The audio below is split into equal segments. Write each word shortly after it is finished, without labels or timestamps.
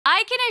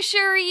I can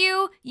assure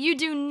you, you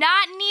do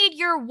not need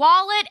your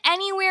wallet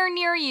anywhere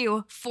near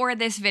you for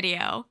this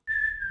video.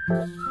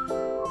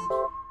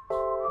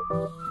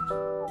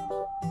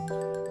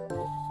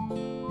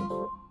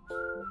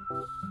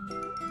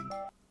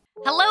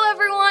 Hello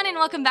everyone and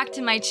welcome back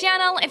to my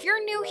channel. If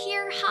you're new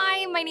here,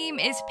 hi, my name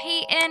is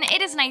Payton. It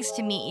is nice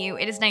to meet you,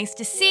 it is nice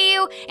to see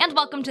you, and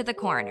welcome to the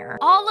corner.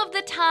 All of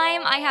the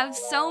time, I have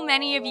so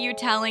many of you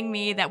telling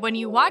me that when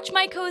you watch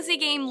my cozy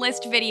game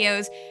list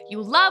videos,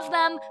 you love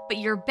them, but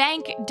your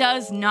bank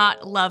does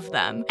not love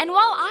them. And while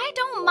I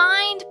don't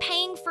mind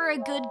paying for a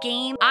good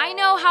game, I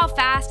know how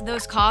fast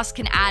those costs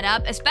can add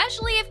up,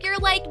 especially if you're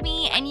like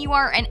me and you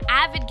are an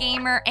avid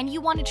gamer and you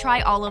want to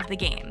try all of the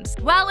games.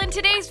 Well, in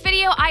today's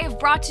video, I have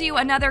brought to you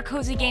another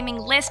cozy gaming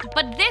list,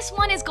 but this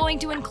one is going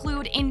to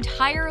include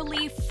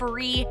entirely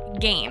free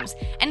games.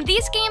 And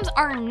these games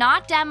are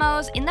not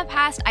demos. In the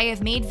past, I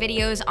have made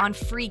videos on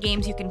free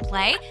games you can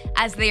play,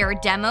 as they are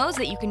demos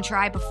that you can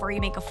try before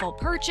you make a full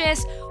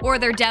purchase, or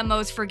they're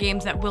demos for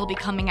games that will be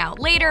coming out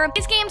later.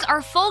 These games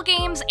are full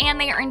games and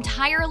they are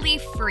entirely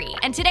free.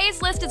 And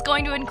today's list is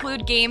going to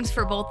include games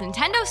for both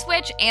Nintendo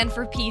Switch and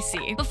for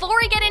PC. Before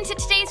we get into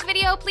today's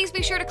video, please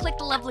be sure to click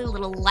the lovely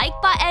little like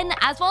button,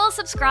 as well as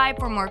subscribe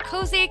for more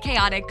cozy,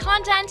 chaotic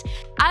content,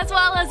 as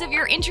well as if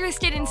you're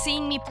interested in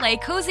seeing me play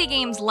cozy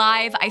games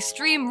live, I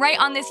stream right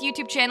on this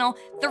YouTube channel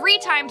 3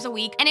 times a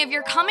week, and if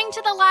you're coming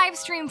to the live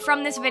stream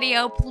from this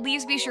video,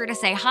 please be sure to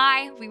say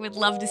hi, we would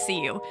love to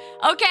see you.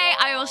 Okay,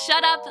 I will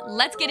shut up,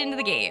 let's get into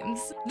the games.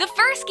 The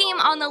first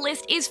game on the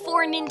list is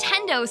for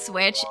Nintendo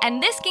Switch,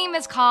 and this game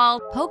is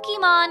called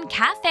Pokemon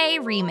Cafe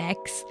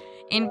Remix.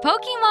 In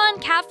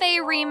Pokemon Cafe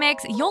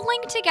Remix, you'll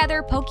link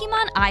together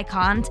Pokemon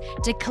icons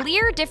to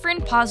clear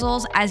different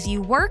puzzles as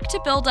you work to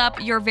build up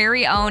your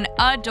very own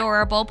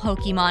adorable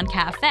Pokemon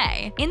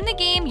cafe. In the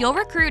game, you'll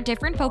recruit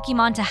different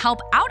Pokemon to help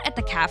out at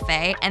the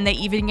cafe, and they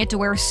even get to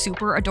wear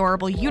super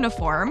adorable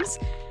uniforms.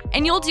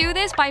 And you'll do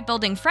this by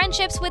building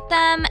friendships with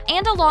them,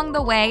 and along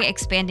the way,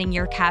 expanding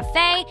your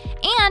cafe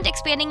and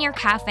expanding your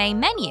cafe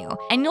menu.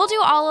 And you'll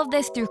do all of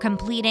this through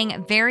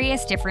completing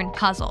various different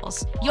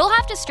puzzles. You'll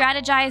have to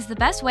strategize the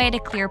best way to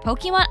clear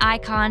Pokemon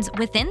icons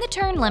within the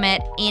turn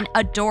limit in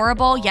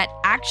adorable yet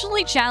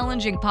actually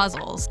challenging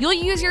puzzles. You'll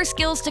use your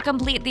skills to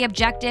complete the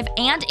objective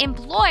and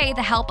employ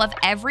the help of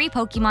every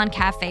Pokemon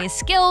Cafe's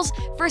skills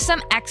for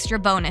some extra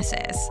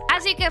bonuses.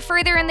 As you get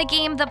further in the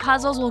game, the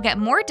puzzles will get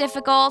more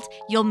difficult,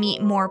 you'll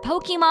meet more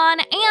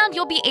Pokemon, and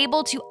you'll be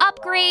able to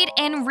upgrade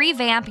and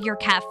revamp your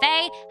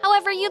cafe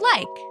however you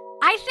like.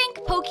 I think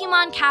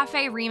Pokemon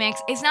Cafe Remix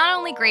is not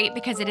only great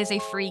because it is a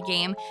free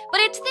game, but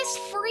it's this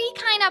free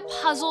kind of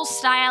puzzle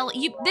style.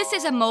 This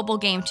is a mobile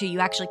game too,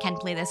 you actually can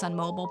play this on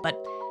mobile,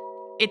 but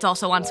it's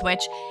also on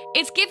Switch.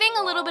 It's giving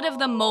a little bit of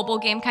the mobile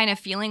game kind of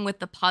feeling with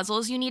the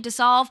puzzles you need to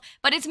solve,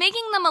 but it's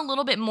making them a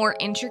little bit more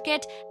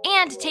intricate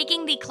and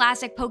taking the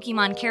classic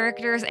Pokemon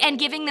characters and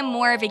giving them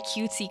more of a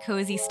cutesy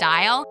cozy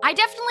style. I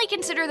definitely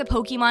consider the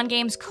Pokemon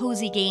games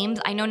cozy games.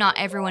 I know not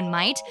everyone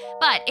might,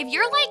 but if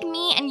you're like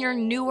me and you're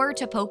newer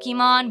to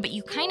Pokemon, but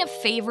you kind of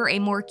favor a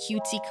more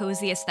cutesy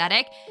cozy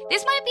aesthetic,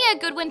 this might be a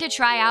good one to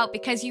try out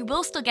because you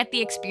will still get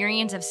the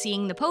experience of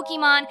seeing the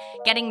Pokemon,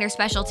 getting their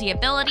specialty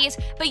abilities,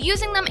 but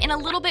using them in a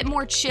little bit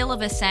more chill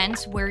of a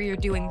sense where you're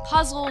doing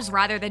puzzles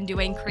rather than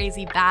doing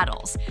crazy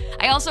battles.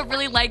 I also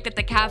really like that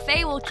the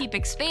cafe will keep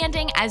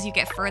expanding as you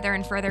get further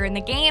and further in the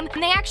game,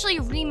 and they actually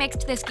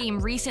remixed this game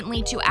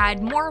recently to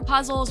add more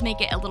puzzles, make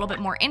it a little bit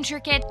more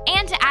intricate,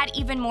 and to add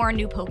even more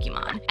new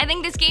Pokemon. I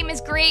think this game is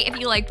great if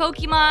you like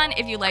Pokemon,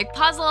 if you like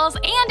puzzles,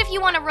 and if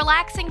you want a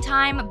relaxing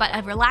time, but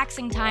a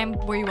relaxing time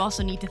where you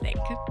also need to think.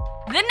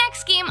 The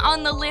next game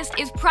on the list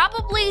is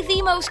probably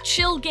the most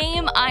chill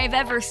game I've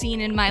ever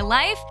seen in my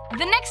life.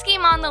 The next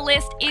game on the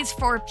list is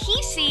for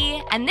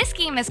PC, and this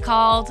game is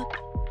called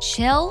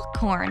Chill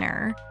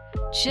Corner.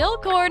 Chill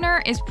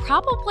Corner is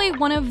probably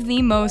one of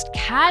the most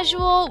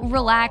casual,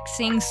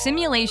 relaxing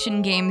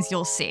simulation games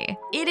you'll see.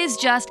 It is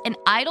just an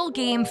idle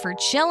game for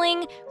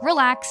chilling,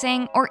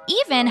 relaxing, or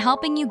even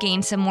helping you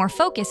gain some more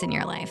focus in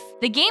your life.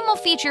 The game will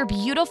feature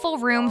beautiful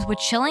rooms with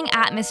chilling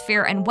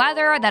atmosphere and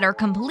weather that are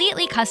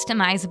completely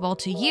customizable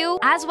to you,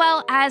 as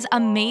well as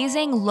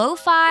amazing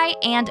lo-fi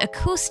and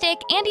acoustic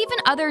and even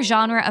other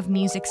genre of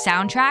music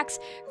soundtracks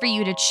for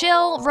you to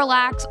chill,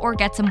 relax, or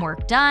get some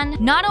work done.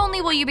 Not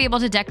only will you be able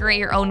to decorate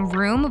your own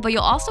room, but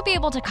you'll also be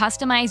able to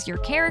customize your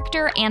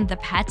character and the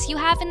pets you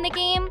have in the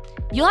game.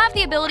 You'll have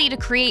the ability to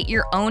create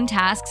your own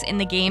tasks in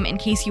the game in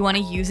case you want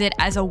to use it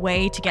as a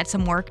way to get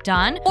some work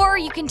done, or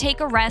you can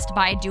take a rest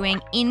by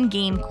doing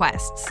in-game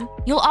quests.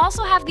 You'll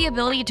also have the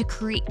ability to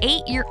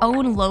create your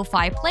own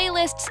lo-fi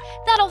playlists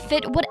that'll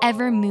fit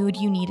whatever mood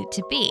you need it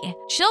to be.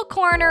 Chill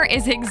Corner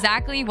is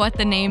exactly what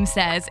the name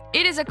says.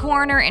 It is a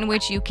corner in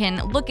which you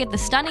can look at the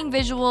stunning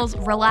visuals,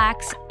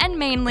 relax, and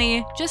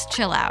mainly just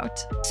chill out.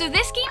 So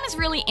this game is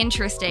really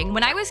interesting.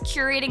 When I was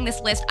curating this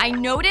list, I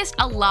noticed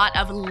a lot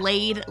of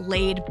laid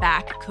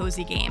back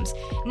cozy games.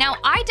 Now,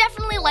 I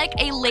definitely like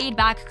a laid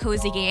back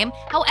cozy game.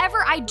 However,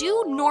 I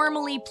do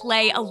normally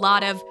play a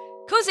lot of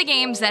cozy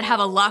games that have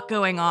a lot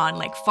going on,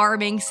 like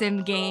farming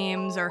sim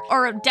games or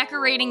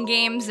decorating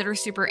games that are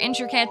super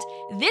intricate.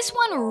 This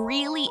one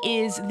really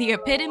is the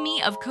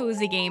epitome of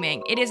cozy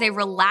gaming. It is a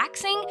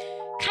relaxing,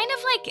 kind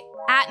of like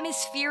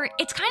atmosphere.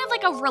 It's kind of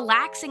like a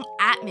relaxing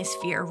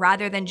atmosphere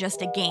rather than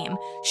just a game.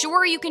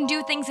 Sure, you can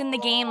do things in the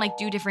game like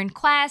do different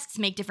quests,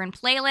 make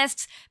different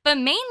playlists, but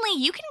mainly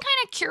you can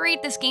kind of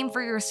curate this game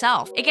for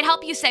yourself. It can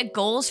help you set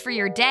goals for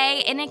your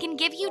day, and it can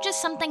give you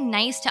just something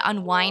nice to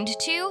unwind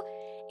to.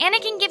 And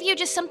it can give you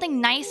just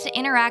something nice to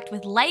interact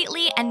with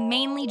lightly and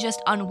mainly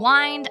just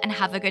unwind and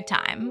have a good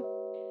time.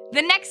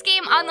 The next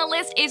game on the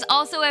list is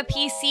also a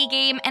PC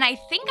game, and I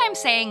think I'm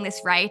saying this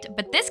right,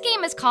 but this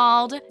game is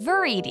called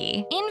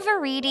VIRIDI. In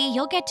VIRIDI,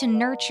 you'll get to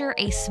nurture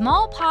a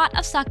small pot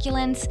of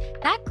succulents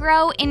that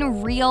grow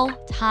in real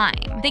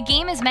time. The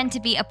game is meant to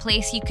be a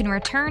place you can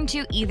return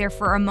to either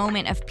for a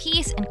moment of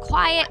peace and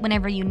quiet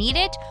whenever you need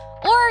it,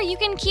 or you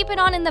can keep it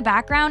on in the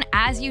background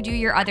as you do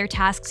your other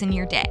tasks in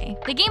your day.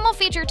 The game will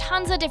feature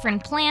tons of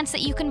different plants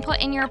that you can put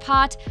in your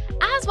pot,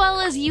 as well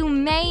as you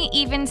may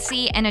even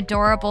see an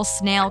adorable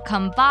snail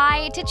come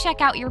by to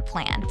check out your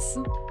plants.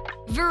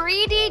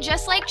 VIRIDI,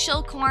 just like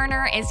Chill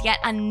Corner, is yet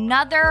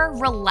another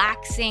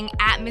relaxing,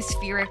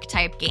 atmospheric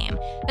type game,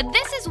 but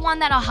this is one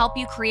that'll help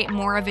you create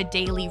more of a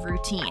daily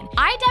routine.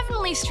 I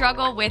definitely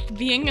struggle with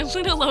being a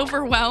little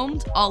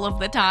overwhelmed all of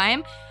the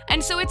time,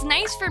 and so it's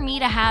nice for me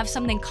to have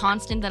something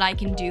constant that I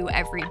can do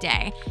every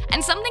day.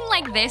 And something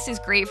like this is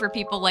great for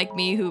people like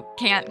me who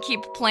can't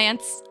keep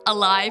plants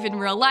alive in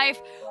real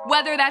life,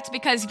 whether that's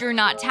because you're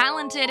not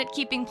talented at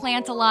keeping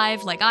plants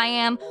alive like I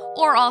am,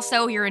 or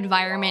also your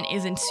environment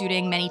isn't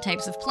suiting many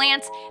types of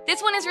plants.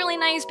 This one is really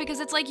nice because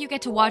it's like you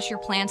get to watch your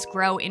plants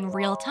grow in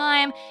real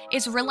time.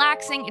 It's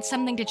relaxing, it's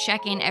something to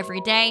check in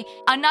every day.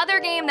 Another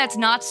game that's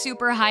not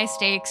super high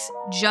stakes,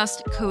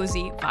 just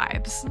cozy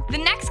vibes. The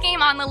next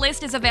game on the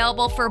list is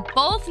available for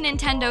both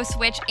Nintendo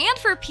Switch and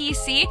for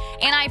PC,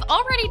 and I've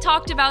already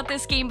talked about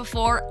this game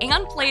before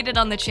and played it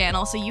on the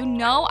channel, so you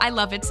know I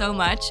love it so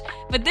much.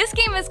 But this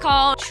game is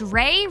called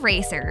Tray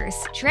Racers.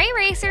 Tray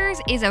Racers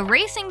is a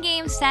racing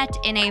game set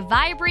in a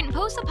vibrant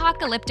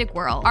post-apocalyptic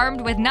world.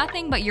 Armed with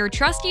nothing but your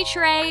trusty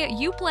tray,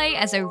 you play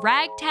as a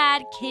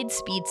ragtag kid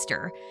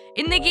speedster.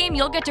 In the game,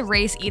 you'll get to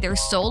race either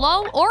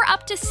solo or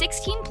up to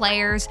 16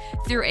 players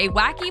through a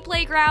wacky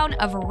playground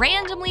of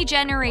randomly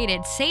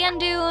generated sand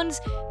dunes,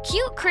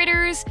 cute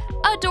critters,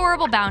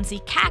 adorable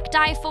bouncy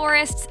cacti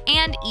forests,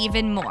 and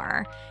even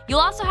more. You'll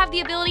also have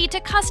the ability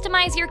to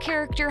customize your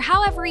character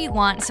however you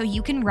want so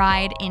you can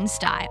ride in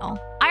style.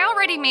 I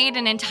already made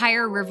an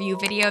entire review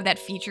video that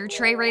featured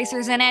Tray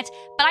Racers in it,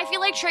 but I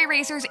feel like Tray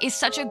Racers is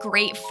such a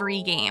great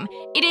free game.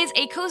 It is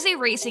a cozy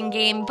racing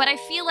game, but I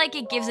feel like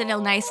it gives it a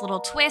nice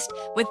little twist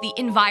with the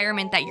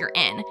environment that you're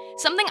in.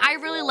 Something I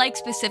really like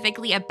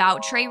specifically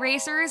about Tray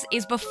Racers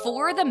is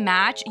before the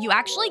match, you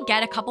actually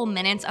get a couple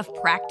minutes of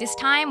practice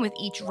time with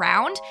each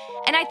round,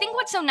 and I think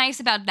what's so nice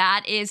about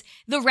that is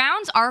the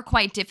rounds are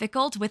quite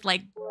difficult with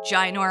like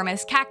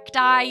ginormous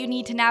cacti you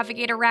need to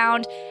navigate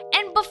around,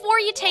 and before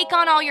you take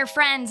on all your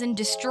friends and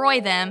destroy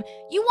them,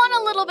 you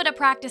want a little bit of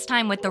practice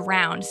time with the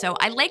round, so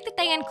I like that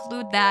they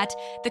include that.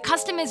 The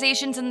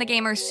customizations in the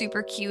game are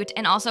super cute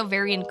and also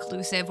very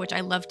inclusive, which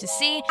I love to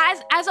see.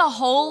 As a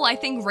whole, I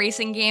think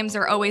racing games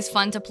are always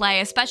fun to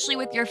play, especially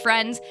with your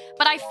friends,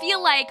 but I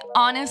feel like,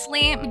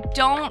 honestly,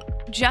 don't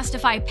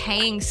justify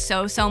paying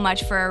so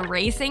much for a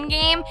racing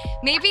game.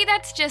 Maybe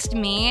that's just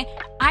me.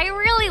 I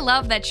really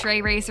love that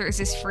Tray Racers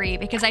is free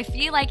because I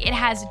feel like it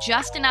has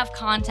just enough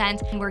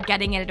content and we're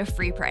getting it at a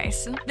free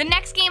price. The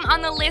next game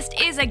on the list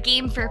is a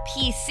game for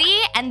PC,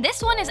 and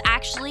this one is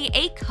actually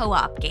a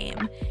co-op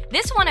game.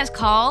 This one is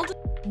called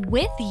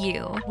With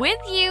You. With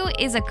You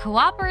is a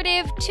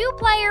cooperative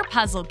two-player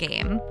puzzle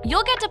game.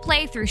 You'll get to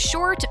play through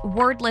short,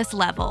 wordless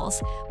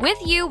levels. With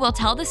You will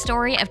tell the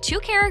story of two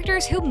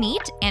characters who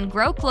meet and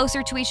grow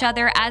closer to each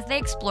other as they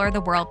explore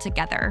the world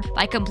together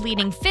by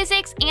completing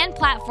physics and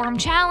platform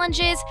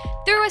challenges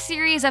through a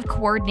series of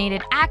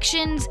coordinated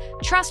actions,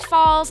 trust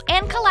falls,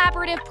 and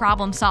collaborative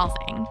problem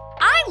solving.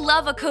 I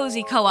love a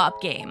cozy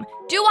co-op game.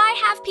 Do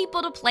I have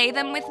people to play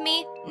them with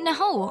me?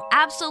 No,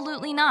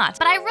 absolutely not.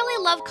 But I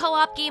really love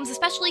co-op games,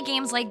 especially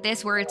games like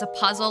this where it's a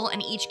puzzle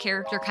and each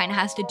character kind of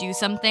has to do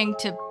something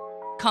to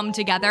come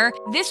together.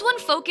 This one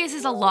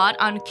focuses a lot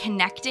on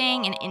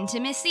connecting and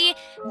intimacy.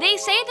 They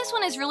say this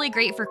one is really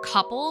great for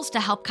couples to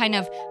help kind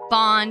of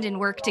bond and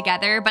work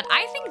together, but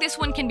I think this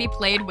one can be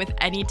played with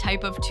any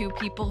type of two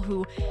people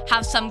who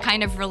have some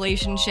kind of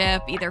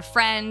relationship, either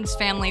friends,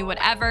 family,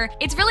 whatever.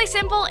 It's really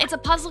simple. It's a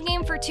puzzle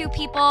game for two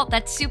people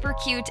that's super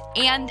cute,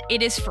 and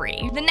it is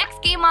free. The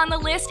next game on the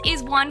list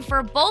is one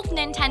for both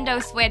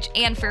Nintendo Switch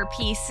and for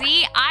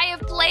PC. I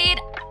have played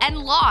and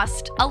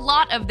lost a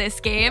lot of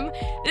this game.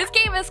 This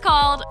game is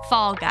called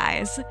Fall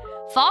Guys.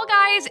 Fall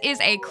Guys is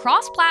a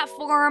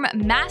cross-platform,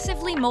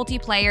 massively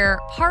multiplayer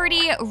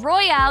party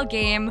royale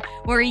game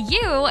where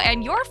you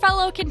and your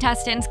fellow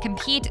contestants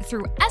compete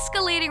through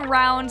escalating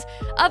rounds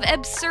of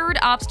absurd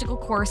obstacle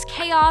course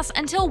chaos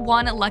until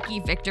one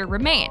lucky victor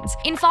remains.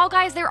 In Fall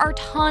Guys, there are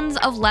tons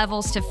of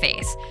levels to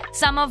face,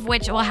 some of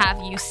which will have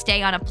you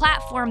stay on a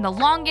platform the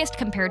longest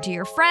compared to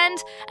your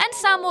friends, and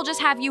some will just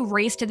have you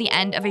race to the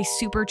end of a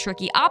super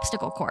tricky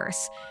obstacle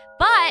course.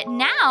 But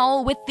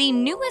now, with the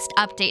newest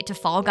update to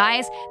Fall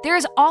Guys,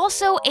 there's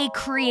also a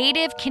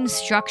creative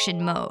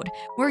construction mode,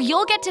 where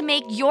you'll get to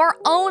make your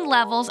own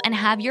levels and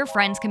have your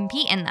friends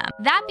compete in them.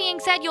 That being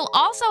said, you'll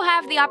also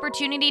have the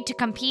opportunity to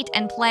compete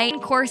and play in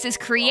courses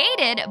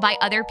created by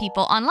other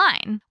people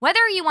online.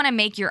 Whether you want to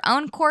make your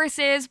own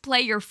courses,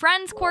 play your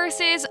friends'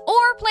 courses,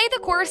 or play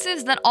the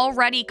courses that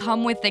already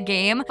come with the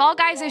game, Fall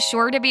Guys is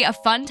sure to be a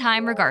fun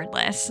time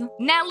regardless.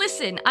 Now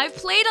listen, I've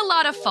played a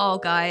lot of Fall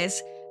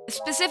Guys,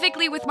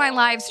 specifically with my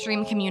live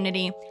stream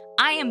community.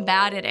 I am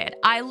bad at it.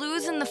 I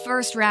lose in the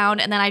first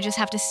round and then I just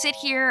have to sit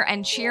here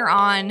and cheer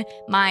on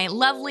my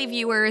lovely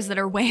viewers that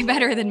are way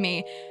better than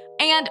me.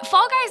 And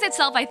Fall Guys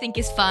itself I think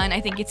is fun,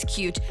 I think it's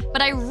cute,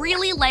 but I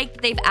really like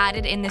that they've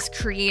added in this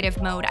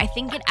creative mode. I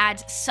think it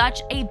adds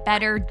such a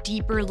better,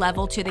 deeper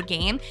level to the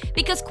game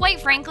because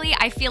quite frankly,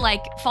 I feel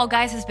like Fall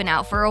Guys has been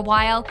out for a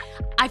while.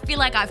 I feel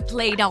like I've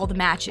played all the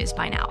matches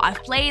by now.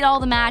 I've played all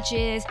the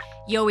matches.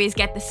 You always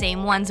get the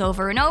same ones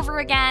over and over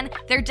again.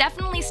 They're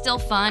definitely still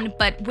fun,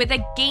 but with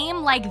a game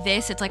like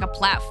this, it's like a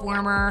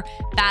platformer,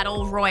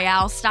 battle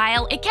royale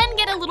style, it can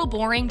get a little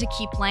boring to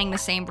keep playing the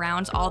same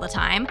rounds all the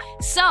time.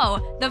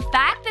 So the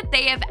fact that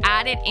they have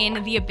added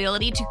in the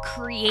ability to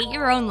create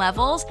your own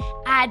levels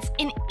adds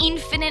an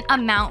infinite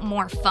amount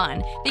more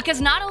fun,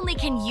 because not only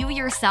can you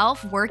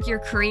yourself work your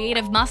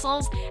creative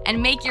muscles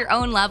and make your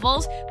own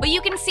levels, but you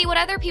can see what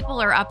other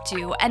people are up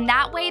to, and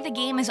that way the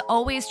game is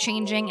always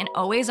changing and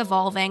always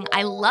evolving.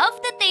 I love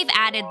that they've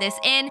added this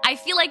in. I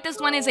feel like this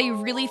one is a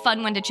really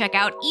fun one to check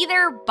out,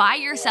 either by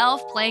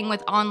yourself playing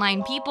with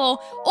online people,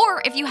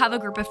 or if you have a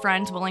group of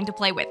friends willing to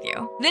play with you.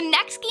 The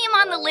next game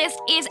on the list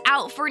is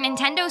out for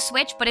Nintendo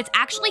Switch, but it's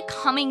actually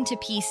coming to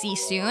PC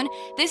soon.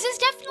 This is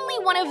definitely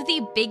one of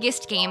the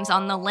biggest games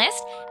on the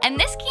list, and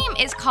this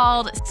game is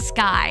called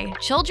Sky,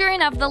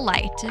 Children of the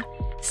Light.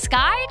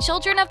 Sky,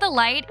 Children of the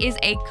Light is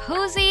a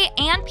cozy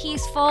and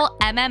peaceful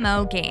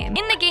MMO game.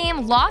 In the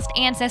game, lost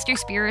ancestor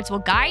spirits will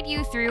guide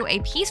you through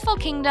a peaceful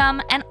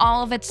kingdom and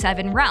all of its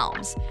 7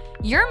 realms.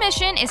 Your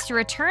mission is to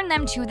return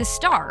them to the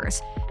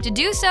stars. To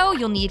do so,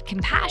 you'll need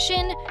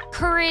compassion,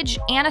 courage,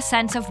 and a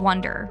sense of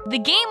wonder. The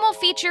game will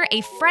feature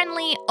a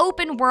friendly,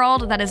 open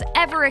world that is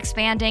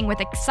ever-expanding with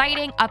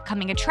exciting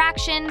upcoming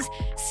attractions,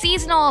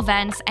 seasonal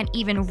events, and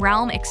even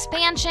realm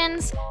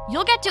expansions.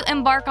 You'll get to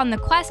embark on the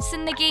quests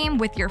in the game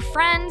with your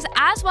friends,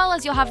 as well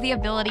as you'll have the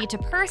ability to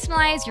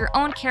personalize your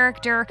own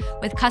character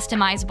with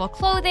customizable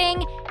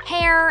clothing,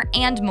 hair,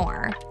 and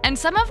more. And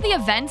some of the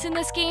events in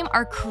this game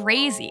are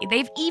crazy.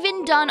 They've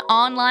even done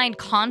online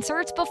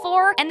concerts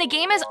before, and the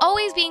game is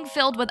always being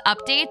filled with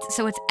updates,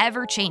 so it's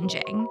ever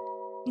changing.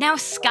 Now,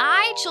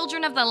 Sky,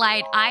 Children of the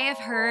Light, I have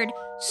heard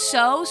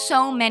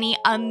so many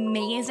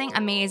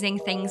amazing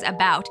things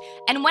about.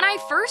 And when I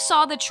first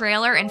saw the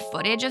trailer and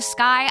footage of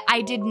Sky,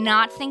 I did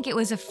not think it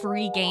was a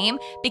free game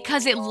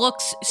because it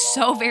looks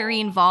so very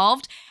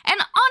involved. And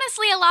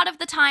honestly, a lot of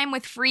the time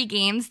with free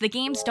games, the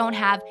games don't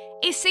have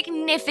a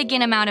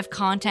significant amount of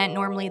content.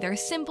 Normally they're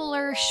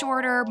simpler,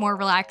 shorter, more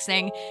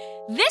relaxing.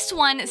 This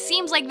one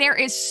seems like there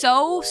is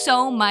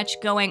so much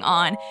going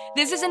on.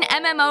 This is an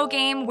MMO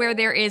game where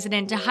there is an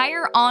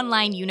entire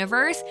online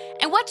universe,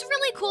 and what's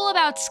really cool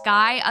about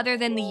Sky, other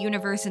than the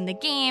universe in the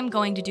game,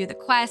 going to do the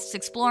quests,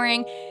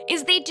 exploring,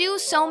 is they do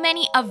so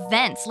many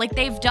events. Like,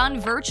 they've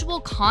done virtual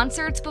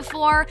concerts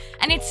before,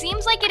 and it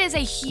seems like it is a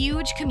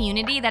huge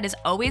community that is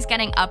always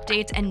getting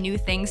updates and new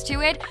things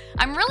to it.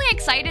 I'm really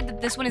excited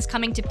that this one is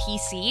coming to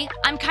PC.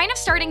 I'm kind of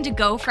starting to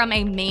go from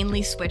a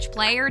mainly Switch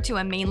player to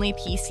a mainly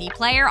PC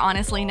player,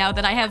 honestly, now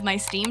that I have my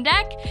Steam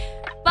Deck.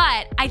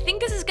 But I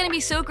think this is going to be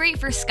so great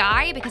for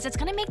Sky because it's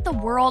going to make the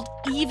world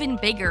even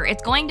bigger.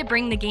 It's going to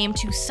bring the game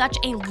to such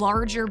a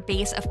larger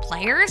base of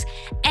players.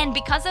 And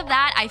because of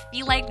that, I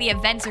feel like the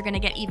events are going to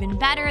get even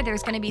better.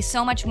 There's going to be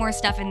so much more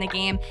stuff in the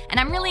game, and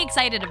I'm really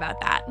excited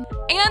about that.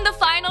 And the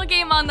final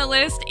game on the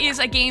list is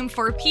a game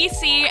for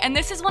PC, and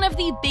this is one of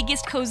the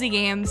biggest cozy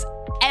games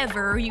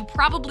ever. You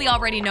probably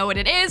already know what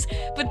it is,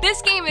 but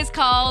this game is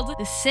called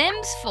The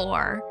Sims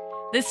 4.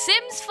 The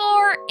Sims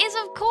 4 is,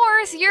 of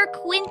course, your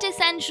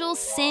quintessential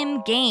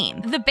sim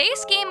game. The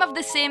base game of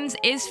The Sims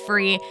is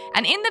free,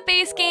 and in the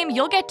base game,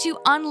 you'll get to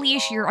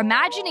unleash your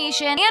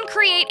imagination and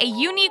create a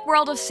unique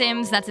world of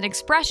Sims that's an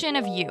expression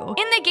of you.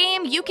 In the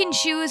game, you can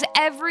choose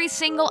every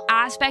single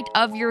aspect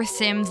of your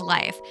Sims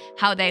life: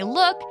 how they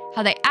look,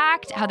 how they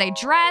act, how they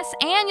dress,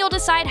 and you'll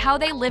decide how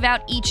they live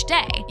out each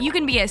day. You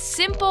can be as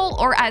simple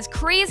or as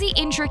crazy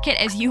intricate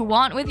as you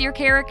want with your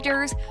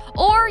characters,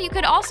 or you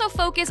could also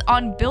focus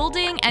on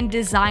building and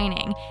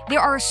designing. There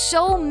are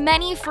so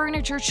many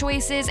furniture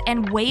choices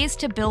and ways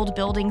to build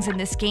buildings in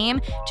this game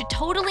to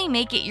totally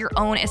make it your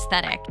own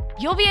aesthetic.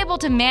 You'll be able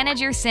to manage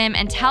your sim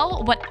and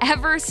tell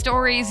whatever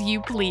stories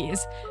you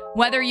please.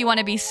 Whether you want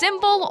to be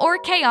simple or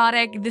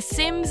chaotic, The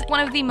Sims is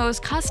one of the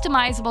most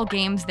customizable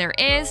games there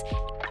is.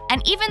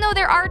 And even though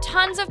there are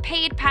tons of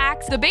paid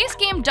packs, the base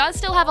game does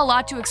still have a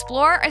lot to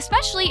explore,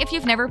 especially if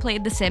you've never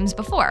played The Sims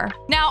before.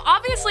 Now,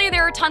 obviously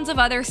there are tons of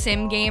other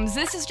sim games.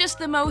 This is just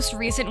the most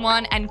recent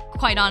one, and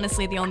quite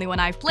honestly the only one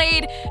I've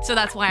played, so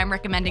that's why I'm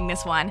recommending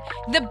this one.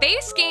 The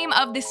base game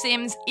of The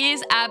Sims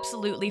is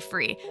absolutely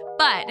free,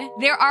 but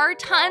there are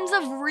tons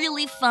of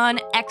really fun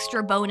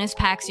extra bonus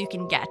packs you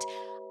can get.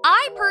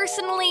 I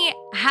personally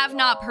have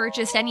not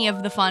purchased any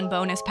of the fun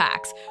bonus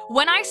packs.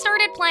 When I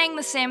started playing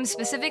The Sims,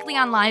 specifically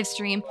on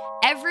livestream,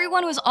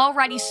 everyone was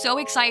already so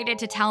excited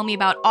to tell me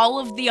about all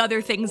of the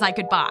other things I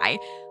could buy.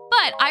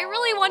 But I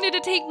really wanted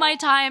to take my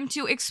time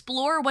to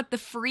explore what the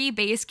free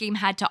base game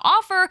had to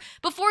offer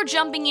before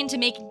jumping into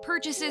making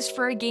purchases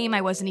for a game I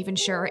wasn't even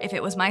sure if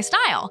it was my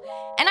style.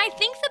 And I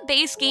think the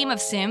base game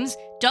of Sims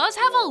does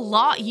have a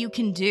lot you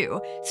can do.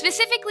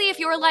 Specifically, if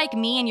you're like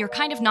me and you're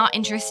kind of not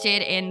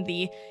interested in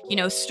the,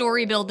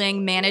 story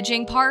building,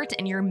 managing part,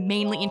 and you're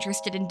mainly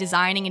interested in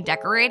designing and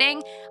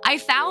decorating, I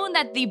found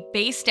that the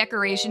base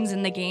decorations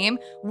in the game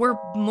were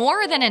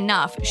more than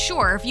enough.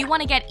 Sure, if you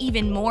want to get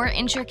even more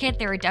intricate,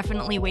 there are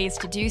definitely ways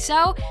to do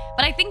so,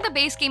 but I think the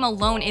base game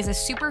alone is a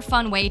super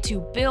fun way to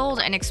build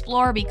and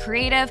explore, be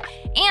creative,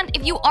 and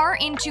if you are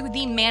into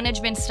the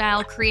management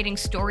style, creating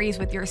stories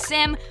with your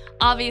sim,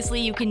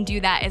 obviously you can do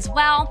that as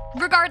well.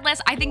 Regardless,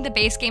 I think the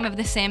base game of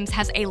The Sims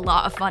has a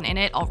lot of fun in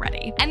it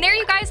already. And there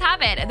you guys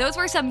have it. Those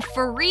were some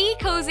free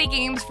cozy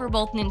games for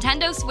both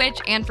Nintendo Switch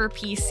and for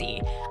PC.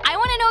 I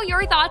want to know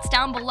your thoughts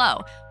down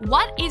below.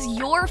 What is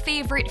your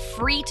favorite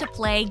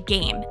free-to-play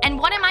game? And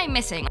what am I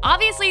missing?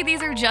 Obviously,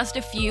 these are just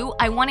a few.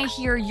 I want to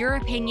hear your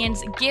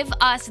opinions. Give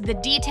us the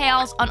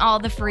details on all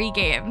the free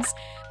games.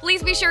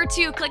 Please be sure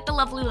to click the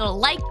lovely little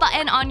like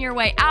button on your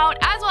way out,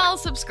 as well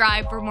as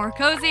subscribe for more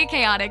cozy,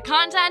 chaotic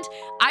content.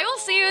 I will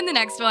see you in the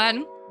next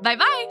one.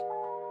 Bye-bye!